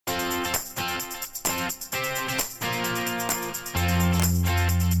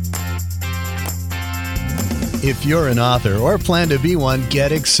If you're an author or plan to be one,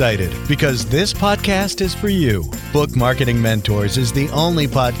 get excited because this podcast is for you. Book Marketing Mentors is the only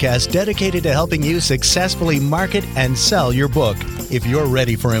podcast dedicated to helping you successfully market and sell your book. If you're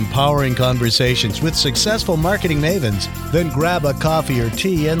ready for empowering conversations with successful marketing mavens, then grab a coffee or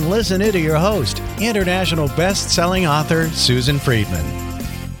tea and listen in to your host, international best-selling author Susan Friedman.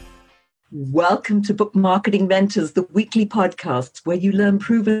 Welcome to Book Marketing Mentors, the weekly podcast where you learn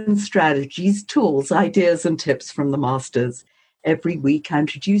proven strategies, tools, ideas, and tips from the masters. Every week, I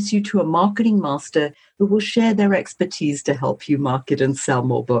introduce you to a marketing master who will share their expertise to help you market and sell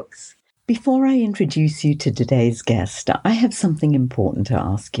more books. Before I introduce you to today's guest, I have something important to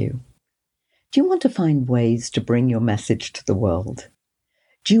ask you. Do you want to find ways to bring your message to the world?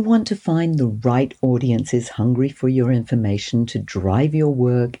 Do you want to find the right audiences hungry for your information to drive your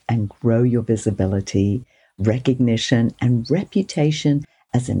work and grow your visibility, recognition, and reputation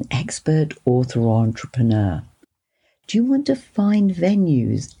as an expert author or entrepreneur? Do you want to find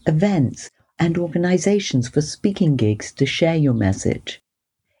venues, events, and organizations for speaking gigs to share your message?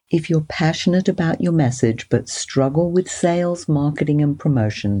 If you're passionate about your message but struggle with sales, marketing, and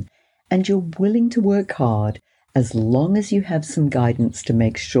promotion, and you're willing to work hard, as long as you have some guidance to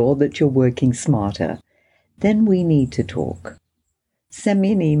make sure that you're working smarter, then we need to talk. Send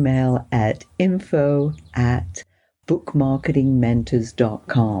me an email at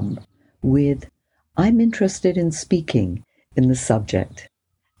info@bookmarketingmentors.com with "I'm interested in speaking" in the subject,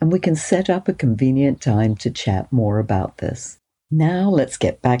 and we can set up a convenient time to chat more about this. Now let's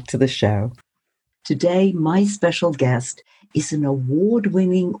get back to the show. Today, my special guest is an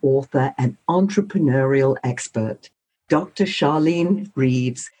award-winning author and entrepreneurial expert. Dr. Shirlene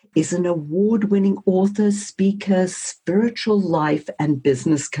Reeves is an award-winning author, speaker, spiritual life and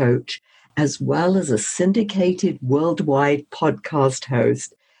business coach, as well as a syndicated worldwide podcast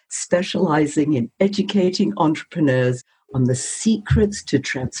host, specializing in educating entrepreneurs on the secrets to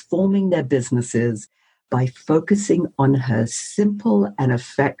transforming their businesses by focusing on her simple and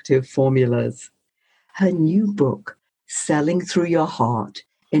effective formulas. Her new book, Selling Through Your Heart,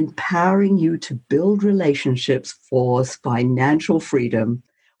 Empowering You to Build Relationships for Financial Freedom,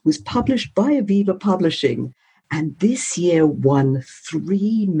 was published by Aviva Publishing, and this year won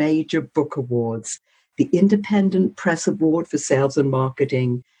 3 major book awards: the Independent Press Award for Sales and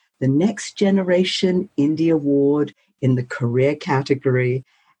Marketing, the Next Generation Indie Award in the Career category,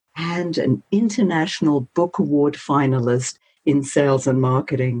 and an International Book Award finalist in Sales and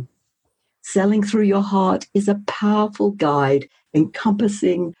Marketing. Selling Through Your Heart is a powerful guide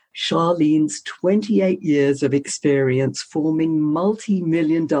encompassing Shirlene's 28 years of experience forming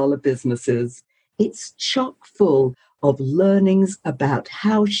multi-million-dollar businesses. It's chock full of learnings about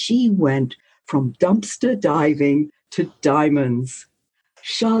how she went from dumpster diving to diamonds.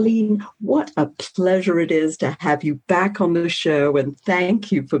 Shirlene, what a pleasure it is to have you back on the show, and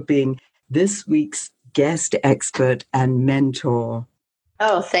thank you for being this week's guest expert and mentor.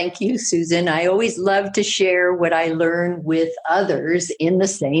 Oh, thank you, Susan. I always love to share what I learn with others in the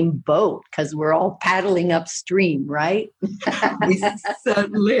same boat because we're all paddling upstream, right? We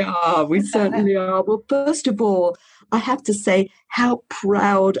certainly are. We certainly are. Well, first of all, I have to say how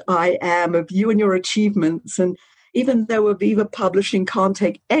proud I am of you and your achievements. And even though Aviva Publishing can't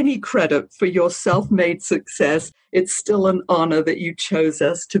take any credit for your self-made success, it's still an honor that you chose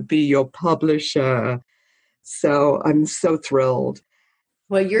us to be your publisher. So I'm so thrilled.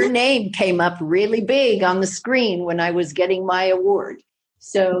 Well, your name came up really big on the screen when I was getting my award.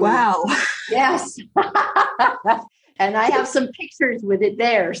 So, wow. Yes. And I have some pictures with it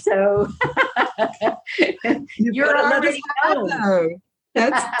there. So you're already known.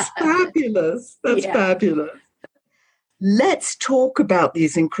 That's fabulous. That's fabulous. Let's talk about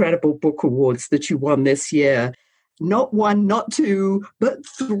these incredible book awards that you won this year. Not 1, not 2, but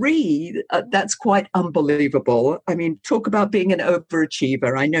 3. That's quite unbelievable. I mean, talk about being an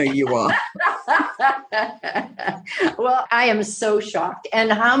overachiever. I know you are. Well, I am so shocked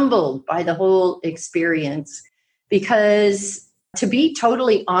and humbled by the whole experience because, to be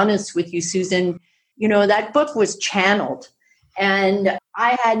totally honest with you, Susan, you know, that book was channeled and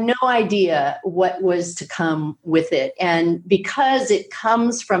I had no idea what was to come with it. And because it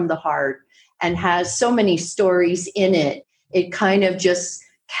comes from the heart and has so many stories in it, it kind of just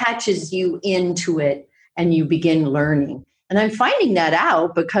catches you into it and you begin learning. And I'm finding that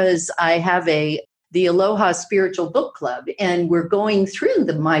out because I have the Aloha Spiritual Book Club, and we're going through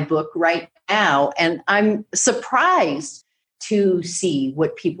my book right now. And I'm surprised to see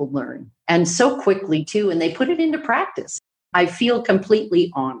what people learn, and so quickly too, and they put it into practice. I feel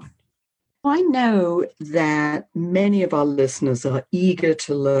completely honored. I know that many of our listeners are eager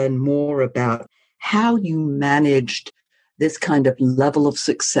to learn more about how you managed this kind of level of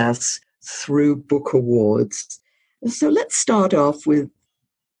success through book awards. So let's start off with,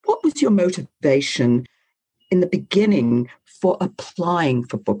 what was your motivation in the beginning for applying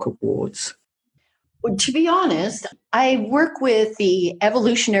for book awards? Well, to be honest, I work with the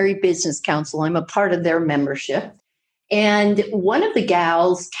Evolutionary Business Council. I'm a part of their membership. And one of the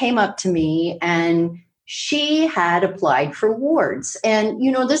gals came up to me and she had applied for awards. And,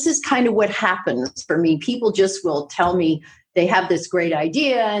 this is kind of what happens for me. People just will tell me they have this great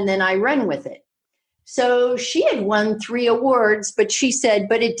idea and then I run with it. So she had won 3 awards, but she said,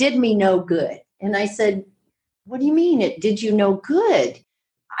 but it did me no good. And I said, what do you mean it did you no good?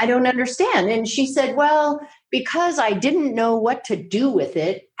 I don't understand. And she said, well, because I didn't know what to do with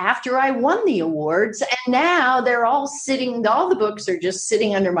it after I won the awards. And now they're all the books are just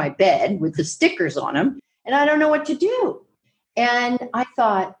sitting under my bed with the stickers on them. And I don't know what to do. And I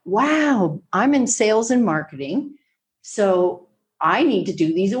thought, wow, I'm in sales and marketing. So I need to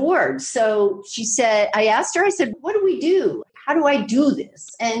do these awards. So she said, I asked her, I said, what do we do? How do I do this?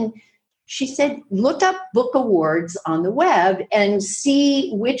 And she said, look up book awards on the web and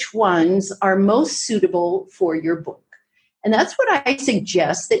see which ones are most suitable for your book. And that's what I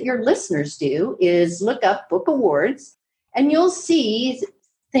suggest that your listeners do, is look up book awards, and you'll see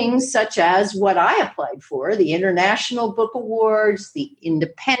things such as what I applied for: the International Book Awards, the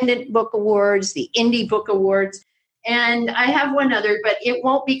Independent Book Awards, the Indie Book Awards. And I have one other, but it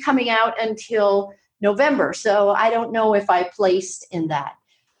won't be coming out until November. So I don't know if I placed in that.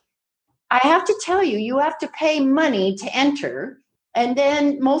 I have to tell you, you have to pay money to enter. And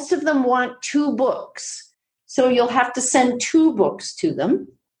then most of them want 2 books. So you'll have to send 2 books to them.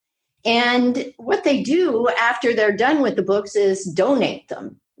 And what they do after they're done with the books is donate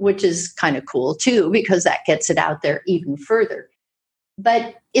them, which is kind of cool too, because that gets it out there even further.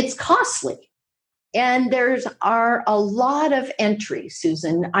 But it's costly. And are a lot of entries,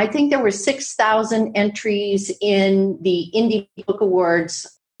 Susan. I think there were 6,000 entries in the Indie Book Awards.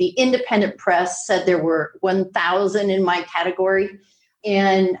 The independent press said there were 1,000 in my category.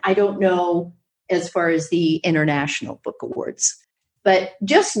 And I don't know as far as the International Book Awards. But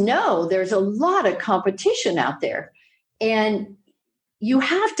just know there's a lot of competition out there. And you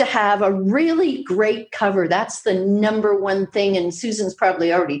have to have a really great cover. That's the number one thing. And Susan's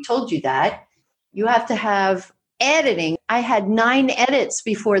probably already told you that. You have to have editing. I had 9 edits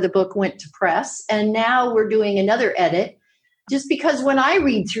before the book went to press. And now we're doing another edit. Just because when I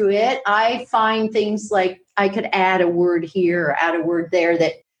read through it, I find things like I could add a word here or add a word there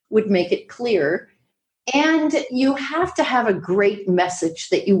that would make it clear. And you have to have a great message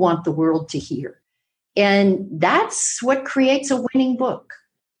that you want the world to hear. And that's what creates a winning book.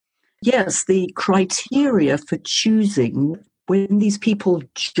 Yes, the criteria for choosing, when these people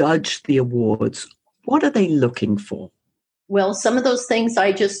judge the awards, what are they looking for? Well, some of those things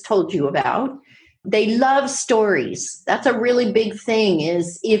I just told you about. They love stories. That's a really big thing,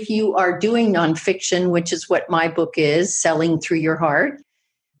 is if you are doing nonfiction, which is what my book is, Selling Through Your Heart.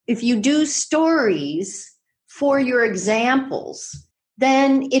 If you do stories for your examples,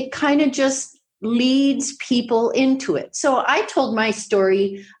 then it kind of just leads people into it. So I told my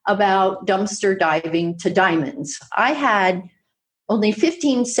story about dumpster diving to diamonds. I had only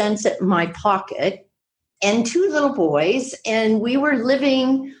 15 cents in my pocket and 2 little boys, and we were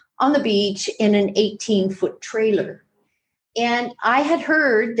living on the beach in an 18-foot trailer. And I had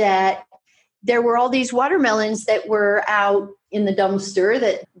heard that there were all these watermelons that were out in the dumpster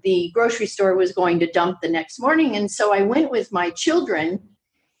that the grocery store was going to dump the next morning. And so I went with my children,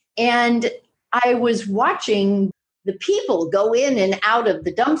 and I was watching the people go in and out of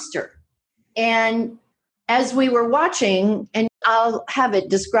the dumpster. And as we were watching, and I'll have it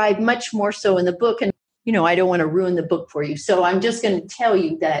described much more so in the book, and I don't want to ruin the book for you. So I'm just going to tell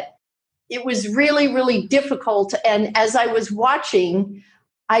you that it was really, really difficult. And as I was watching,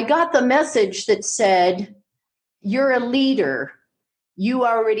 I got the message that said, you're a leader. You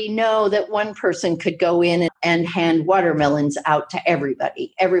already know that one person could go in and hand watermelons out to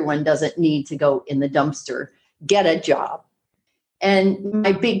everybody. Everyone doesn't need to go in the dumpster. Get a job. And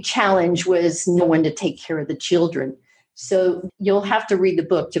my big challenge was no one to take care of the children. So you'll have to read the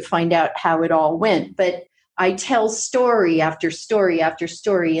book to find out how it all went. But I tell story after story after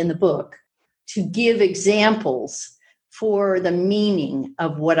story in the book to give examples for the meaning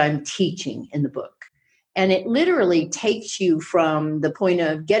of what I'm teaching in the book. And it literally takes you from the point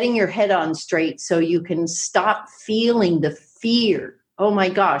of getting your head on straight so you can stop feeling the fear. Oh my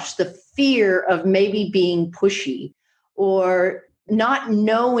gosh, the fear of maybe being pushy or not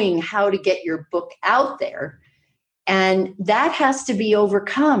knowing how to get your book out there, And that has to be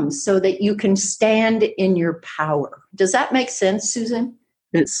overcome so that you can stand in your power. Does that make sense, Susan?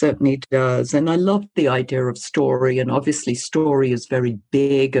 It certainly does. And I love the idea of story. And obviously, story is very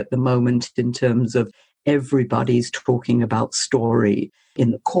big at the moment in terms of everybody's talking about story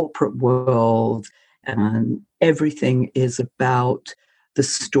in the corporate world. And everything is about the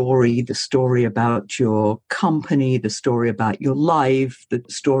story about your company, the story about your life, the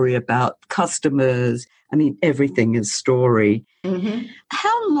story about customers. I mean, everything is story. Mm-hmm.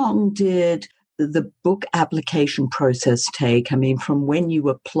 How long did the book application process take? I mean, from when you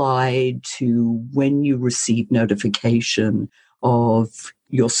applied to when you received notification of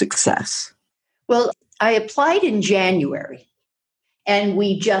your success? Well, I applied in January and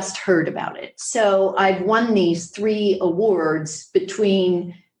we just heard about it. So I've won these 3 awards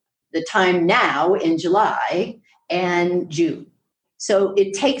between the time now in July and June. So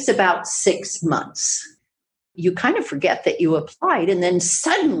it takes about 6 months. You kind of forget that you applied, and then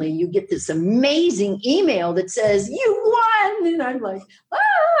suddenly you get this amazing email that says, you won. And I'm like,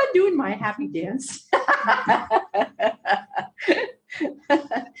 doing my happy dance.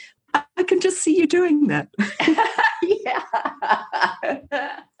 I can just see you doing that. Yeah.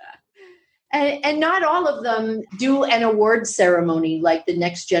 And not all of them do an award ceremony like the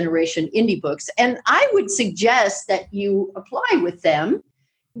Next Generation Indie Books. And I would suggest that you apply with them.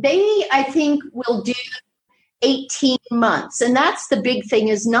 They, I think, will do 18 months. And that's the big thing,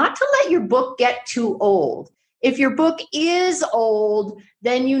 is not to let your book get too old. If your book is old,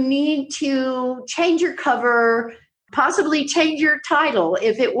 then you need to change your cover, possibly change your title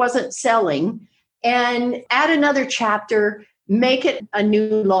if it wasn't selling, and add another chapter, make it a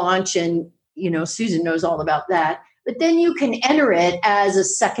new launch. And, Susan knows all about that. But then you can enter it as a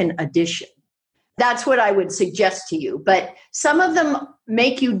second edition. That's what I would suggest to you. But some of them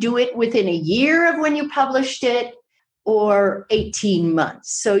make you do it within a year of when you published it, or 18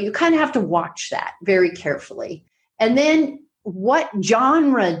 months. So you kind of have to watch that very carefully. And then what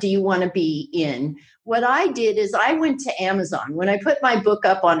genre do you want to be in? What I did is I went to Amazon. When I put my book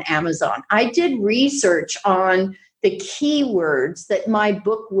up on Amazon, I did research on the keywords that my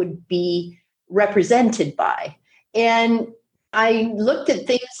book would be represented by. And I looked at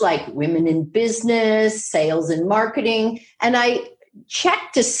things like women in business, sales and marketing, and I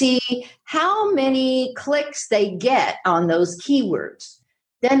checked to see how many clicks they get on those keywords.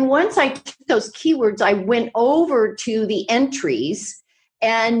 Then once I took those keywords, I went over to the entries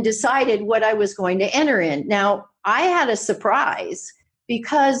and decided what I was going to enter in. Now, I had a surprise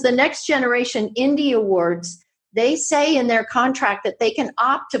because the Next Generation Indie Awards, they say in their contract that they can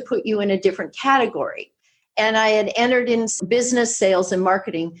opt to put you in a different category. And I had entered in business, sales, and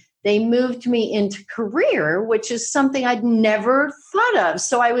marketing. They moved me into career, which is something I'd never thought of.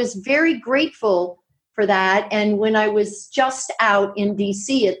 So I was very grateful for that. And when I was just out in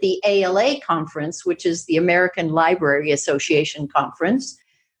DC at the ALA conference, which is the American Library Association conference,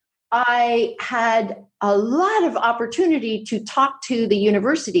 I had a lot of opportunity to talk to the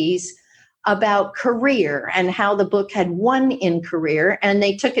universities about career and how the book had won in career, and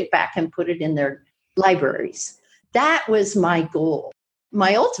they took it back and put it in their libraries. That was my goal.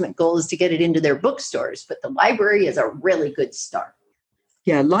 My ultimate goal is to get it into their bookstores, but the library is a really good start.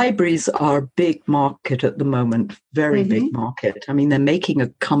 Yeah, libraries are a big market at the moment, very big market. I mean, they're making a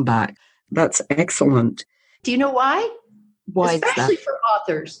comeback. That's excellent. Do you know why? Why Especially is that? for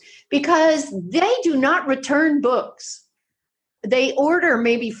authors, because they do not return books. They order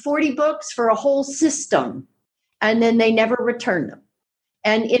maybe 40 books for a whole system, and then they never return them.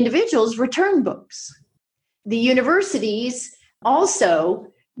 And individuals return books. The universities also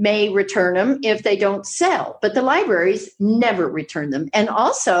may return them if they don't sell, but the libraries never return them. And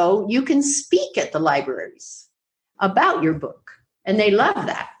also, you can speak at the libraries about your book, and they love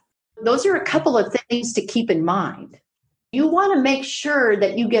that. Those are a couple of things to keep in mind. You want to make sure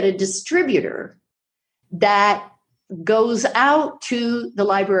that you get a distributor that goes out to the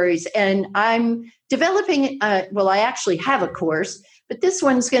libraries. And I'm developing, I actually have a course, but this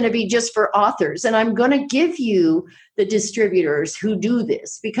one's going to be just for authors. And I'm going to give you the distributors who do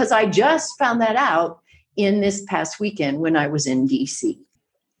this, because I just found that out in this past weekend when I was in DC.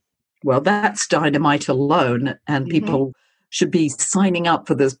 Well, that's dynamite alone, and people should be signing up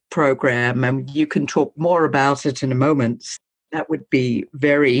for this program, and you can talk more about it in a moment. That would be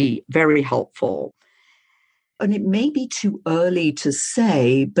very, very helpful. And it may be too early to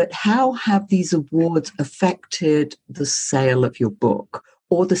say, but how have these awards affected the sale of your book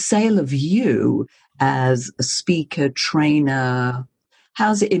or the sale of you as a speaker, trainer?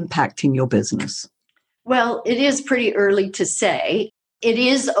 How's it impacting your business? Well, it is pretty early to say. It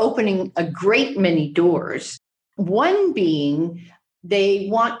is opening a great many doors. One being they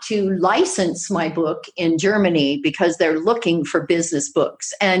want to license my book in Germany because they're looking for business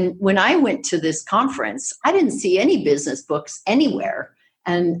books. And when I went to this conference, I didn't see any business books anywhere.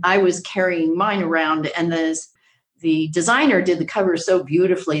 And I was carrying mine around, and the designer did the cover so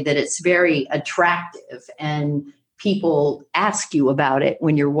beautifully that it's very attractive, and people ask you about it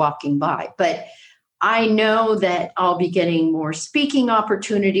when you're walking by. But I know that I'll be getting more speaking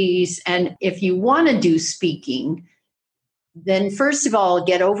opportunities. And if you want to do speaking, then first of all,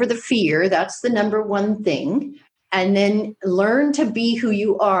 get over the fear. That's the number one thing. And then learn to be who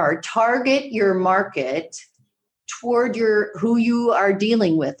you are. Target your market toward who you are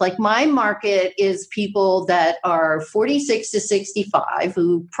dealing with. Like my market is people that are 46 to 65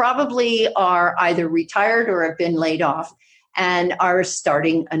 who probably are either retired or have been laid off and are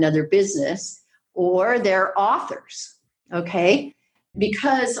starting another business, or they're authors. Okay.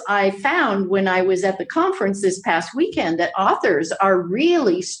 Because I found when I was at the conference this past weekend that authors are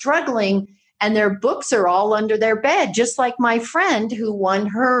really struggling and their books are all under their bed, just like my friend who won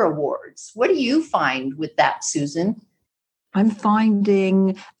her awards. What do you find with that, Susan? I'm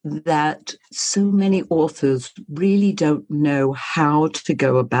finding that so many authors really don't know how to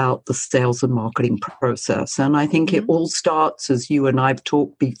go about the sales and marketing process. And I think it all starts, as you and I've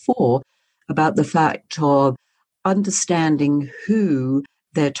talked before, about the fact of understanding who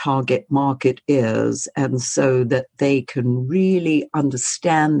their target market is, and so that they can really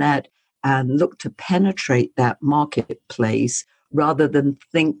understand that and look to penetrate that marketplace rather than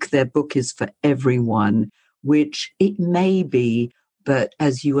think their book is for everyone, which it may be, but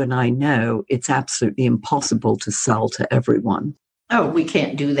as you and I know, it's absolutely impossible to sell to everyone. Oh, we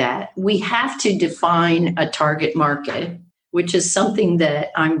can't do that. We have to define a target market, which is something that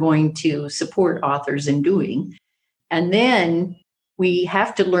I'm going to support authors in doing. And then we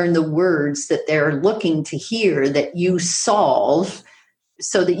have to learn the words that they're looking to hear that you solve,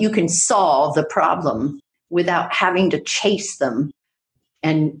 so that you can solve the problem without having to chase them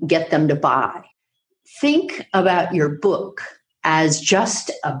and get them to buy. Think about your book as just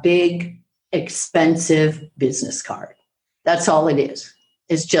a big, expensive business card. That's all it is.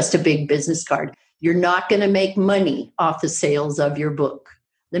 It's just a big business card. You're not going to make money off the sales of your book.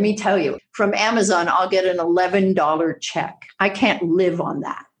 Let me tell you, from Amazon, I'll get an $11 check. I can't live on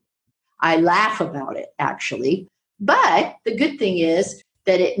that. I laugh about it, actually. But the good thing is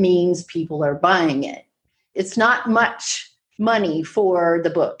that it means people are buying it. It's not much money for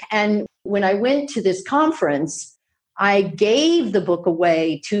the book. And when I went to this conference, I gave the book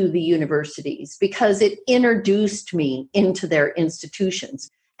away to the universities because it introduced me into their institutions.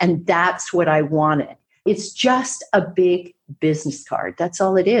 And that's what I wanted. It's just a big business card. That's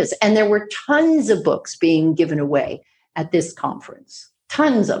all it is. And there were tons of books being given away at this conference,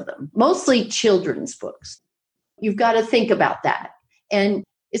 tons of them, mostly children's books. You've got to think about that. And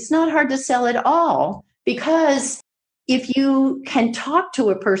it's not hard to sell at all, because if you can talk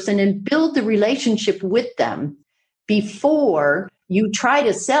to a person and build the relationship with them before you try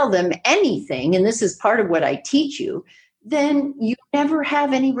to sell them anything, and this is part of what I teach you, then you never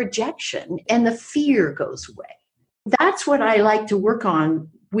have any rejection and the fear goes away. That's what I like to work on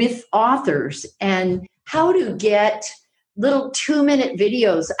with authors, and how to get little 2-minute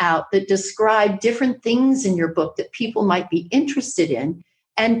videos out that describe different things in your book that people might be interested in,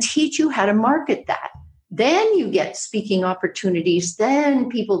 and teach you how to market that. Then you get speaking opportunities. Then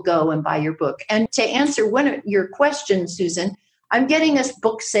people go and buy your book. And to answer one of your questions, Susan, I'm getting a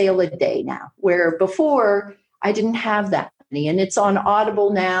book sale a day now, where before I didn't have that many. And it's on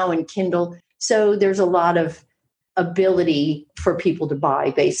Audible now and Kindle. So there's a lot of ability for people to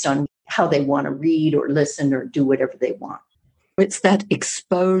buy based on how they want to read or listen or do whatever they want. It's that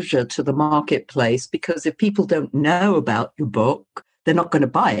exposure to the marketplace, because if people don't know about your book, they're not going to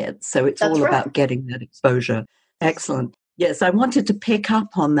buy it. So it's all about getting that exposure. Excellent. Yes, I wanted to pick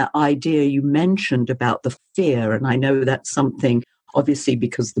up on that idea you mentioned about the fear. And I know that's something, obviously,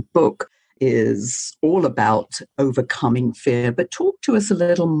 because the book is all about overcoming fear. But talk to us a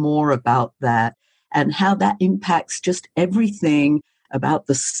little more about that and how that impacts just everything about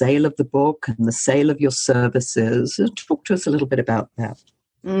the sale of the book and the sale of your services. Talk to us a little bit about that.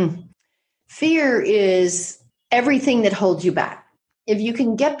 Fear is everything that holds you back. If you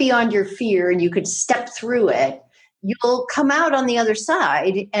can get beyond your fear and you could step through it, you'll come out on the other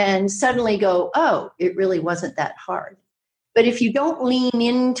side and suddenly go, oh, it really wasn't that hard. But if you don't lean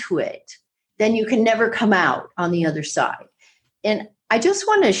into it, then you can never come out on the other side. And I just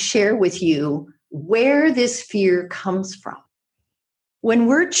want to share with you where this fear comes from. When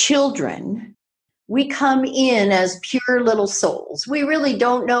we're children, we come in as pure little souls. We really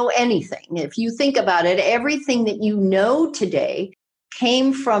don't know anything. If you think about it, everything that you know today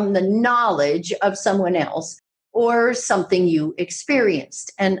came from the knowledge of someone else or something you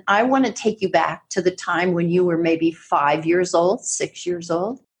experienced. And I want to take you back to the time when you were maybe 5 years old, 6 years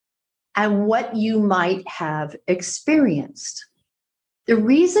old, and what you might have experienced. The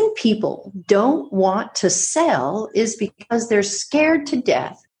reason people don't want to sell is because they're scared to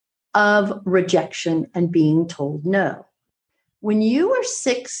death of rejection and being told no. When you were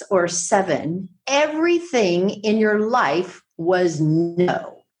 6 or 7, everything in your life was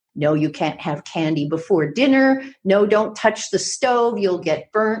no. No, you can't have candy before dinner. No, don't touch the stove. You'll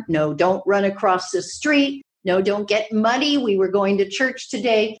get burnt. No, don't run across the street. No, don't get muddy. We were going to church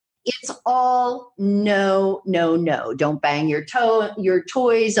today. It's all no, no, no. Don't bang your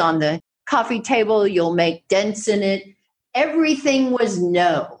toys on the coffee table. You'll make dents in it. Everything was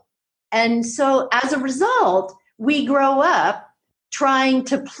no. And so as a result, we grow up trying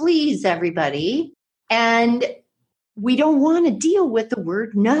to please everybody, and we don't want to deal with the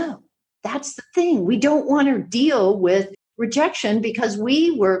word no. That's the thing. We don't want to deal with rejection because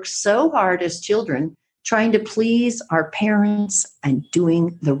we work so hard as children trying to please our parents and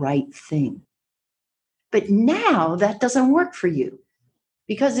doing the right thing. But now that doesn't work for you,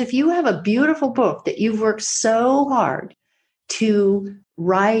 because if you have a beautiful book that you've worked so hard to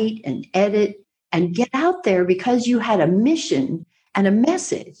write and edit and get out there because you had a mission and a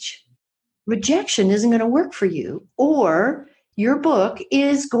message, rejection isn't going to work for you, or your book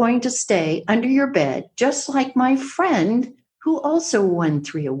is going to stay under your bed, just like my friend who also won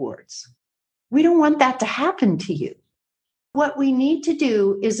 3 awards. We don't want that to happen to you. What we need to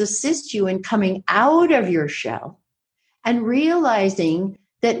do is assist you in coming out of your shell and realizing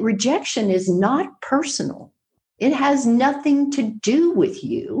that rejection is not personal. It has nothing to do with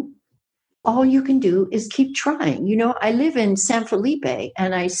you. All you can do is keep trying. You know, I live in San Felipe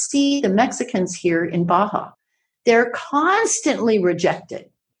and I see the Mexicans here in Baja. They're constantly rejected.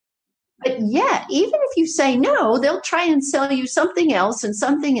 But yet, even if you say no, they'll try and sell you something else and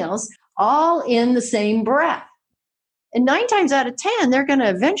something else, all in the same breath. And 9 times out of 10, they're going to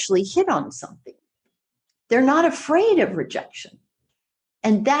eventually hit on something. They're not afraid of rejection.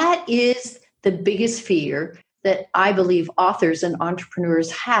 And that is the biggest fear that I believe authors and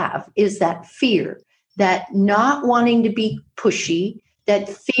entrepreneurs have, is that fear, that not wanting to be pushy, that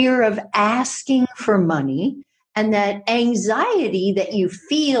fear of asking for money, and that anxiety that you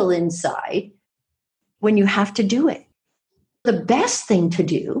feel inside when you have to do it. The best thing to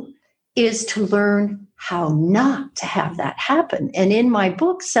do is to learn how not to have that happen. And in my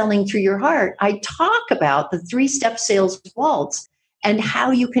book, Selling Through Your Heart, I talk about the 3-step sales waltz and how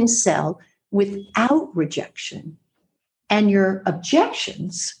you can sell without rejection. And your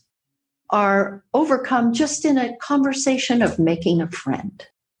objections are overcome just in a conversation of making a friend.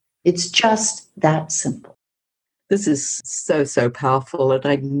 It's just that simple. This is so, so powerful. And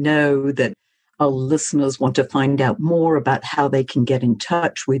I know that our listeners want to find out more about how they can get in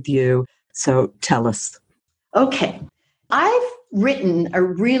touch with you. So tell us. Okay. I've written a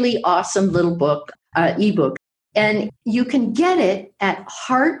really awesome little book, ebook, and you can get it at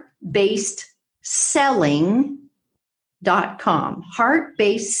heartbasedselling.com,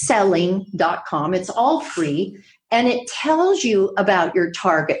 heartbasedselling.com. It's all free, and it tells you about your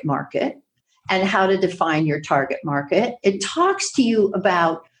target market and how to define your target market. It talks to you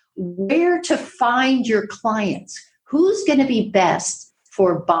about where to find your clients, who's going to be best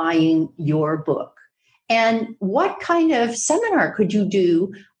for buying your book, and what kind of seminar could you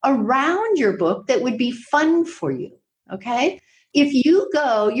do around your book that would be fun for you, okay? If you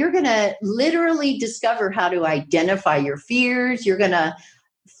go, you're going to literally discover how to identify your fears. You're going to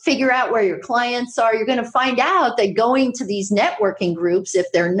figure out where your clients are. You're going to find out that going to these networking groups, if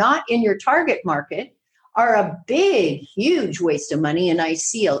they're not in your target market, are a big, huge waste of money. And I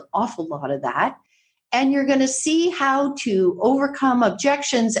see an awful lot of that. And you're going to see how to overcome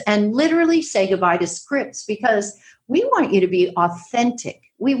objections and literally say goodbye to scripts, because we want you to be authentic.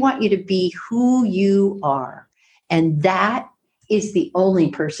 We want you to be who you are. And that is the only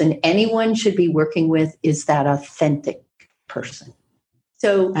person anyone should be working with, is that authentic person.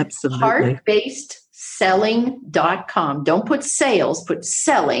 So heartbasedselling.com. Don't put sales, put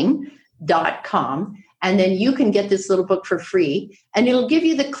selling.com. And then you can get this little book for free. And it'll give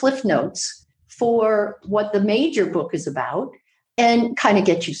you the cliff notes for what the major book is about and kind of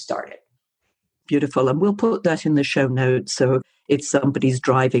get you started. Beautiful. And we'll put that in the show notes. So if somebody's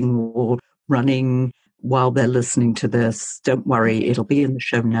driving or running while they're listening to this, don't worry, it'll be in the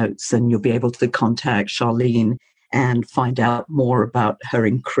show notes and you'll be able to contact Shirlene and find out more about her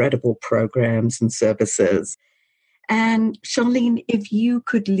incredible programs and services. And Shirlene, if you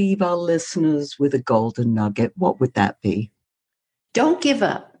could leave our listeners with a golden nugget, what would that be? Don't give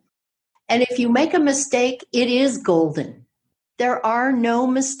up. And if you make a mistake, it is golden. There are no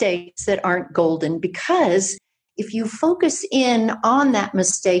mistakes that aren't golden, because if you focus in on that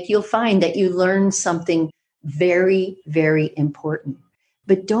mistake, you'll find that you learn something very, very important.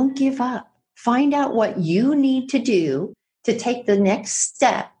 But don't give up. Find out what you need to do to take the next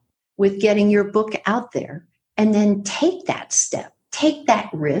step with getting your book out there, and then take that step, take that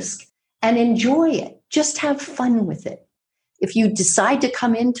risk, and enjoy it. Just have fun with it. If you decide to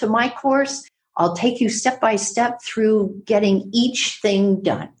come into my course, I'll take you step by step through getting each thing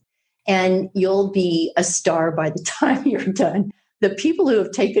done. And you'll be a star by the time you're done. The people who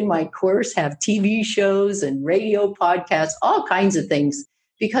have taken my course have TV shows and radio podcasts, all kinds of things,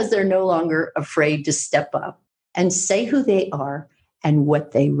 because they're no longer afraid to step up and say who they are and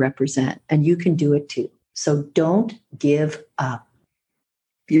what they represent. And you can do it too. So don't give up.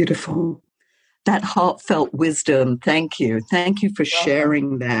 Beautiful. That heartfelt wisdom. Thank you. Thank you for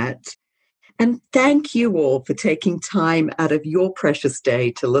sharing that. And thank you all for taking time out of your precious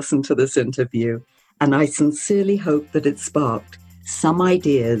day to listen to this interview. And I sincerely hope that it sparked some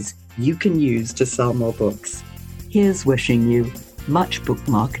ideas you can use to sell more books. Here's wishing you much book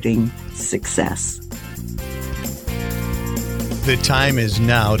marketing success. The time is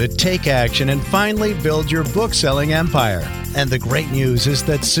now to take action and finally build your book-selling empire. And the great news is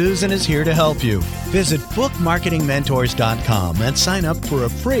that Susan is here to help you. Visit bookmarketingmentors.com and sign up for a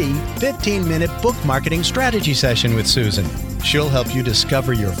free 15-minute book marketing strategy session with Susan. She'll help you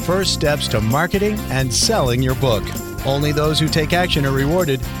discover your first steps to marketing and selling your book. Only those who take action are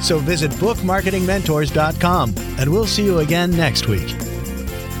rewarded, so visit bookmarketingmentors.com, and we'll see you again next week.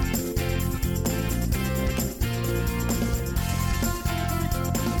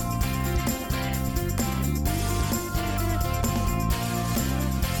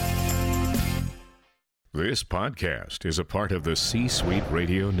 This podcast is a part of the C-Suite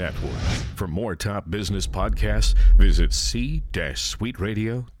Radio Network. For more top business podcasts, visit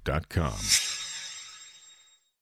c-suiteradio.com.